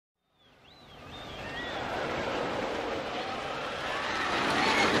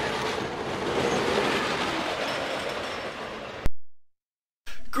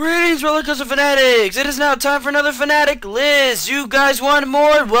Greetings, roller coaster fanatics! It is now time for another Fanatic List. You guys want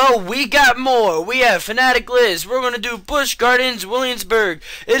more? Well, we got more. We have Fanatic List. We're going to do Busch Gardens, Williamsburg.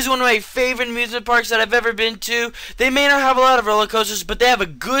 It is one of my favorite amusement parks that I've ever been to. They may not have a lot of roller coasters, but they have a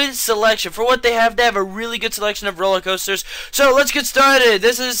good selection. For what they have a really good selection of roller coasters. So let's get started.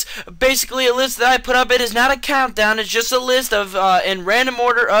 This is basically a list that I put up. It is not a countdown. It's just a list of in random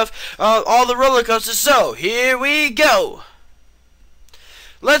order of all the roller coasters. So here we go.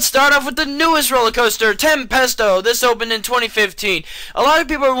 Let's start off with the newest roller coaster, Tempesto. This opened in 2015. A lot of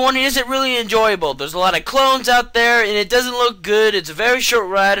people are wondering, is it really enjoyable? There's a lot of clones out there, and it doesn't look good. It's a very short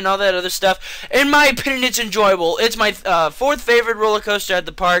ride and all that other stuff. In my opinion, it's enjoyable. It's my fourth favorite roller coaster at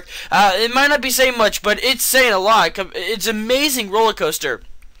the park. It might not be saying much, but it's saying a lot. It's an amazing roller coaster.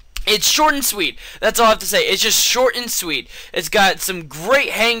 It's short and sweet. That's all I have to say. It's just short and sweet. It's got some great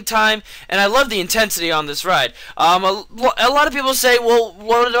hang time, and I love the intensity on this ride. A lot of people say, well,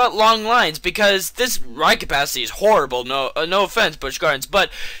 what about long lines? Because this ride capacity is horrible. No offense, Busch Gardens, but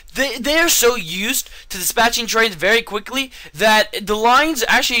they are so used to dispatching trains very quickly that the lines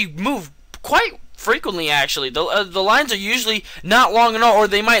actually move quite frequently. Actually, the lines are usually not long at all, or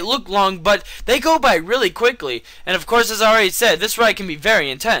they might look long, but they go by really quickly. And of course, as I already said, this ride can be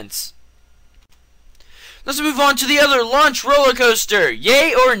very intense. Let's move on to the other launch roller coaster.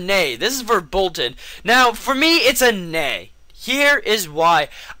 Yay or nay? This is for Bolton. Now, for me, it's a nay. Here is why.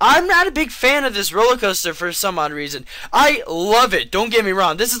 I'm not a big fan of this roller coaster for some odd reason. I love it. Don't get me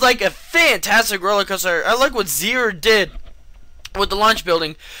wrong. This is like a fantastic roller coaster. I like what Zero did with the launch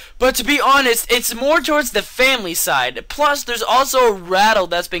building, but to be honest, it's more towards the family side. Plus, there's also a rattle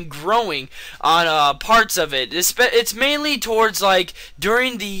that's been growing on parts of it. It's mainly towards, like,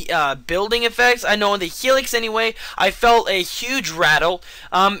 during the building effects. I know in the helix anyway, I felt a huge rattle.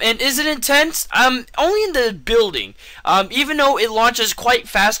 And is it intense? Only in the building. Even though it launches quite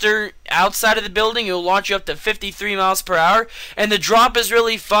faster outside of the building, it'll launch you up to 53 miles per hour, and the drop is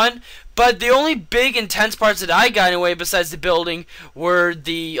really fun. But the only big intense parts that I got anyway, besides the building, were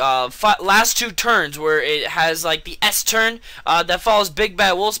the last two turns, where it has like the S turn that follows Big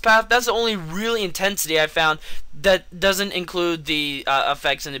Bad Wolf's path. That's the only really intensity I found that doesn't include the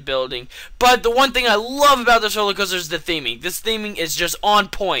effects in the building. But the one thing I love about this roller coaster is the theming. This theming is just on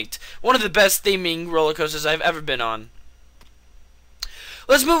point. One of the best theming roller coasters I've ever been on.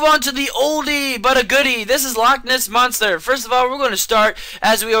 Let's move on to the oldie but a goodie. This is Loch Ness Monster. First of all, we're going to start,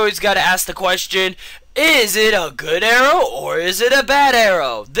 as we always got to ask the question, is it a good arrow or is it a bad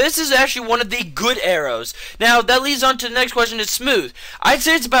arrow? This is actually one of the good arrows. Now, that leads on to the next question, is smooth. I'd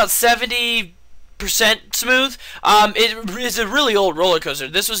say it's about 70% smooth. It is a really old roller coaster.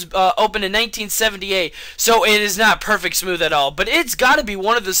 This was opened in 1978, so it is not perfect smooth at all, but it's got to be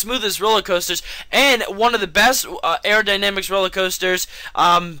one of the smoothest roller coasters and one of the best aerodynamics roller coasters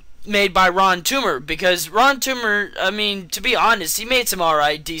made by Ron Toomer, because Ron Toomer, I mean, to be honest, he made some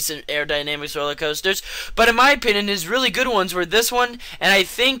alright, decent aerodynamics roller coasters, but in my opinion, his really good ones were this one, and I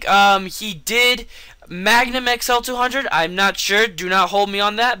think he did Magnum XL200. I'm not sure. Do not hold me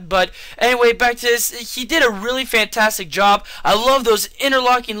on that. But anyway, back to this. He did a really fantastic job. I love those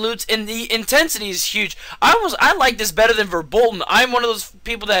interlocking loops, and the intensity is huge. I like this better than Verbolten. I'm one of those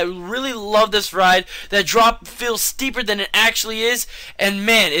people that really love this ride. That drop feels steeper than it actually is. And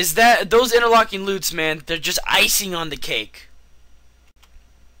man, is that those interlocking loops, man, they're just icing on the cake.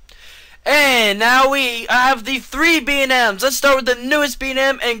 And now we have the three B&Ms. Let's start with the newest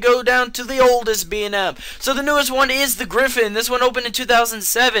B&M and go down to the oldest B&M. So the newest one is the Griffin. This one opened in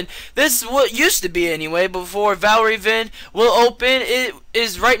 2007. This is what used to be anyway before Valerie Vin will open. It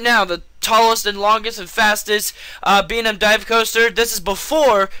is right now the tallest and longest and fastest B&M dive coaster. This is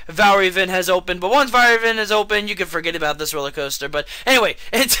before Valerie Vin has opened, but once Valerie Vin has opened, you can forget about this roller coaster. But anyway,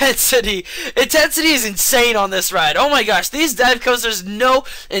 intensity is insane on this ride. Oh my gosh, these dive coasters know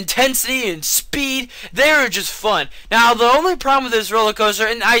intensity and speed. They are just fun. Now, the only problem with this roller coaster,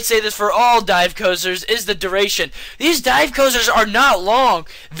 and I say this for all dive coasters, is the duration. These dive coasters are not long.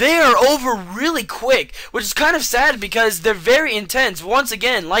 They are over really quick, which is kind of sad because they're very intense. Once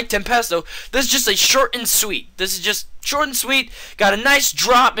again, like Tempesto, this is just a short and sweet. This is just short and sweet, got a nice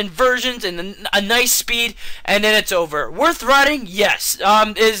drop inversions and a nice speed, and then it's over. Worth riding? Yes.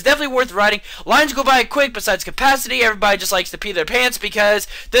 It is definitely worth riding. Lines go by quick. Besides capacity, everybody just likes to pee their pants because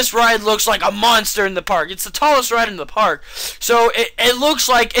this ride looks like a monster in the park. It's the tallest ride in the park, so it looks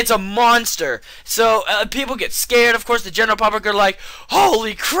like it's a monster. So people get scared. Of course, the general public are like,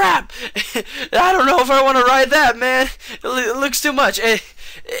 holy crap, I don't know if I want to ride that, man. It looks too much. It's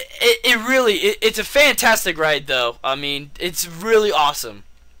a fantastic ride, though. I mean, it's really awesome.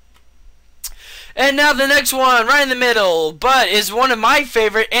 And now the next one, right in the middle, but is one of my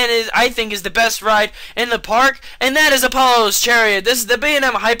favorite and I think is the best ride in the park, and that is Apollo's Chariot. This is the B&M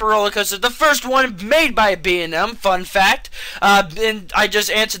Hyper Roller Coaster, the first one made by B&M, fun fact. And I just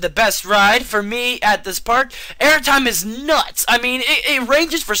answered the best ride for me at this park. Airtime is nuts. I mean, it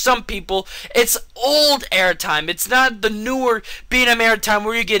ranges for some people. It's old airtime. It's not the newer B&M airtime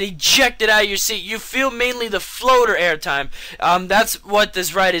where you get ejected out of your seat. You feel mainly the floater airtime. That's what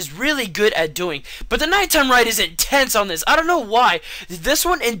this ride is really good at doing. But the nighttime ride is intense on this. I don't know why. This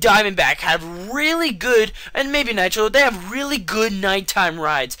one and Diamondback have really good, and maybe Nitro, they have really good nighttime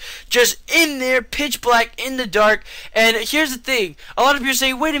rides. Just in there, pitch black, in the dark. And here's the thing. A lot of people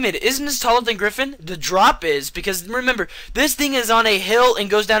say, wait a minute, isn't this taller than Griffin? The drop is, because remember, this thing is on a hill and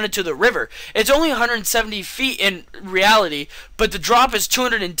goes down into the river. It's only 170 feet in reality, but the drop is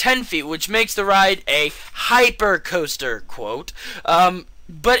 210 feet, which makes the ride a hyper coaster, quote.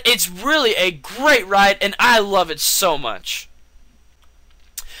 But it's really a great ride, and I love it so much.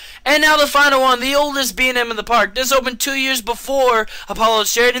 And now the final one, the oldest B&M in the park. This opened 2 years before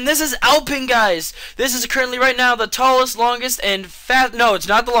Apollo's Chariot, and this is Alpine, guys. This is currently right now the tallest, longest, and fast. No, it's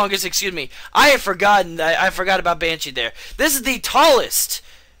not the longest. Excuse me. I forgot about Banshee there. This is the tallest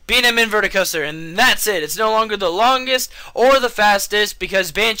B&M inverted coaster, and that's it. It's no longer the longest or the fastest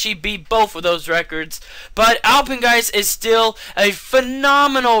because Banshee beat both of those records. But Alpine, guys, is still a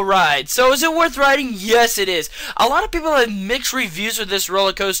phenomenal ride. So is it worth riding? Yes, it is. A lot of people have mixed reviews for this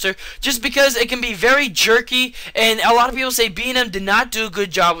roller coaster just because it can be very jerky, and a lot of people say B&M did not do a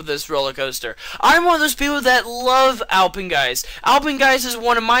good job with this roller coaster. I'm one of those people that love Alpine, guys. Alpine, guys, is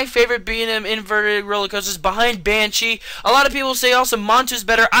one of my favorite B&M inverted roller coasters behind Banshee. A lot of people say also Montu's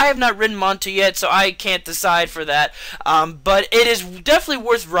better. I have not ridden Montu yet, so I can't decide for that. But it is definitely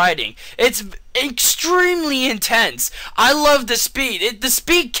worth riding. It's extremely intense. I love the speed. The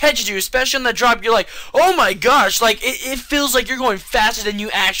speed catches you, especially on the drop. You're like, oh my gosh, like it feels like you're going faster than you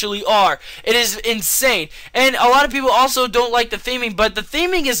actually are. It is insane. And a lot of people also don't like the theming, but the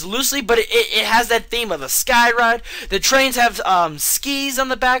theming is loosely, but it has that theme of a sky ride. The trains have skis on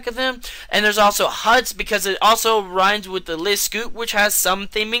the back of them, and there's also huts because it also rhymes with the Les Scoot, which has some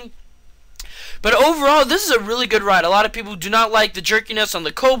theming. But overall, this is a really good ride. A lot of people do not like the jerkiness on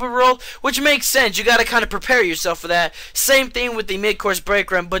the Cobra roll, which makes sense. You got to kind of prepare yourself for that. Same thing with the mid-course brake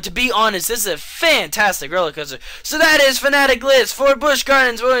run. But to be honest, this is a fantastic roller coaster. So that is Fanatic List for Busch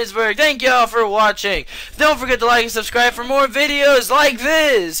Gardens, Williamsburg. Thank y'all for watching. Don't forget to like and subscribe for more videos like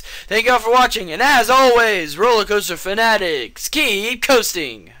this. Thank y'all for watching. And as always, Roller Coaster Fanatics, keep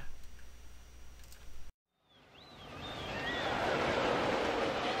coasting.